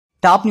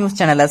Top news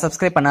சேனலை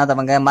subscribe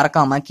பண்ணாதவங்க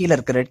மறக்காம கீழ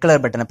இருக்க ரெட்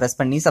கலர் பட்டனை பிரஸ்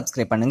பண்ணி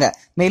சப்ஸ்கிரைப் பண்ணுங்க.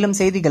 மேலும்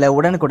செய்திகளை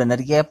உடனுக்குடன்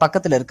அறிய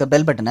பக்கத்துல இருக்க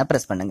பெல் பட்டனை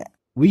பிரஸ் பண்ணுங்க.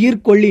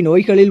 உயிர்கொல்லி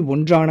நோய்களில்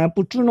ஒன்றான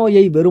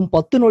புற்றுநோயை வெறும்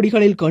 10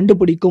 நொடிகளில்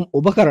கண்டுபிடிக்கும்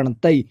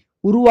உபகரணத்தை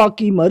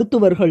உருவாக்கி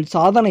மருத்துவர்கள்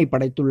சாதனை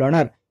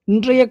படைத்துள்ளனர்.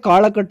 இன்றைய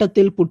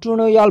காலகட்டத்தில்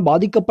புற்றுநோயால்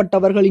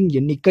பாதிக்கப்பட்டவர்களின்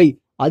எண்ணிக்கை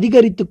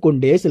அதிகரித்துக்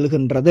கொண்டே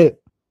செல்கின்றது.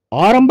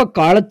 ஆரம்ப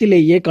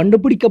காலத்திலேயே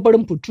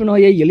கண்டுபிடிக்கப்படும்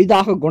புற்றுநோயை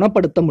எளிதாக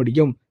குணப்படுத்த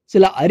முடியும்.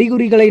 சில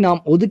அறிகுறிகளை நாம்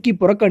ஒதுக்கி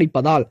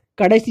புறக்கணிப்பதால்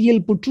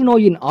கடைசியில்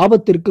புற்றுநோயின்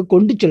ஆபத்திற்கு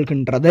கொண்டு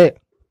செல்கின்றது.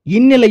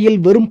 இந்நிலையில்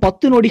வெறும்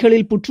 10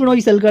 நொடிகளில்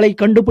புற்றுநோய் செல்களை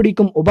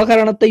கண்டுபிடிக்கும்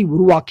உபகரணத்தை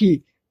உருவாக்கி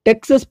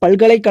டெக்சஸ்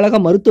பல்கலைக்கழக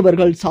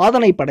மருத்துவர்கள்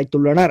சாதனை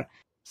படைத்துள்ளனர்.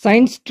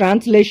 சயின்ஸ்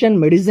டிரான்ஸ்லேஷன்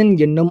மெடிசின்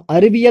என்னும்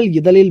அறிவியல்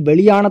இதழில்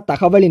வெளியான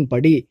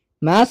தகவலின்படி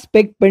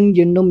MasSpec Pen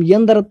என்னும்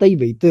இயந்திரத்தை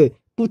வைத்து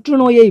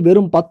புற்றுநோயை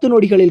வெறும் 10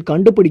 நொடிகளில்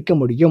கண்டுபிடிக்க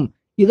முடியும்.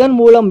 இதன்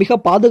மூலம் மிக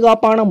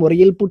பாதுகாப்பான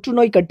முறையில்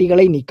புற்றுநோய்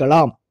கட்டிகளை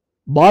நீக்கலாம்.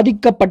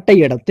 பாதிக்கப்பட்ட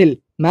இடத்தில்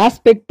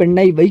MasSpec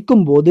Penனை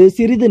வைக்கும் போது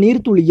சிறிது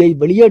நீர்த்துளியை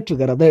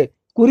வெளியேற்றுகிறது.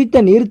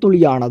 குறித்த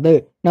நீர்த்துளியானது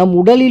நம்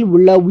உடலில்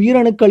உள்ள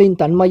உயிரணுக்களின்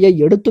தன்மையை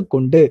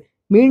எடுத்துக்கொண்டு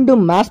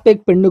மீண்டும் MasSpec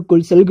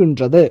Penனுக்குள்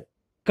செல்கின்றது.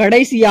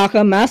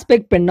 கடைசியாக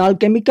MasSpec Penனால்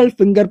கெமிக்கல்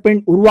பிங்கர்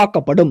பிரிண்ட்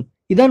உருவாக்கப்படும்.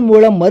 இதன்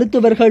மூலம்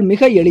மருத்துவர்கள்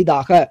மிக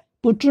எளிதாக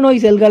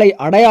புற்றுநோய் செல்களை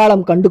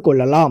அடையாளம் கண்டு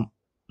கொள்ளலாம்.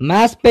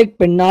 MasSpec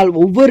Penனால்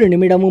ஒவ்வொரு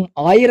நிமிடமும்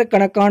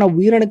ஆயிரக்கணக்கான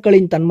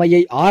உயிரணுக்களின்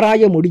தன்மையை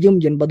ஆராய முடியும்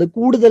என்பது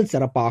கூடுதல்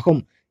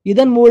சிறப்பாகும்.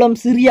 இதன் மூலம்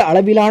சிறிய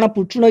அளவிலான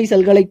புற்றுநோய்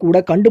செல்களை கூட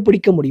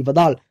கண்டுபிடிக்க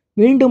முடிவதால்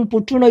மீண்டும்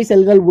புற்றுநோய்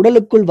செல்கள்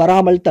உடலுக்குள்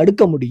வராமல்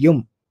தடுக்க முடியும்.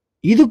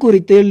 இது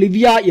குறித்து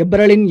லிவியா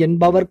எப்ரலின்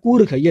என்பவர்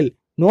கூறுகையில்,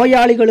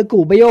 நோயாளிகளுக்கு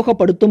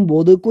உபயோகப்படுத்தும்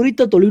போது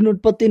குறித்த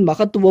தொழில்நுட்பத்தின்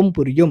மகத்துவம்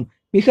புரியும்.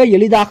 மிக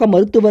எளிதாக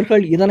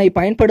மருத்துவர்கள் இதனை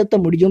பயன்படுத்த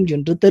முடியும்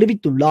என்று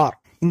தெரிவித்துள்ளார்.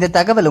 இந்த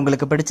தகவல்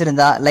உங்களுக்கு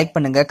பிடிச்சிருந்தா லைக்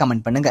பண்ணுங்க,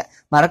 கமெண்ட் பண்ணுங்க.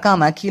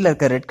 மறக்காம கீழ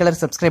இருக்க ரெட் கலர்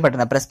சப்ஸ்கிரைப்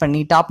பட்டனை பிரஸ்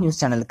பண்ணி டாப்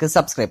நியூஸ் சேனலுக்கு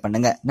சப்ஸ்கிரைப்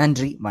பண்ணுங்க.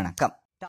 நன்றி, வணக்கம்.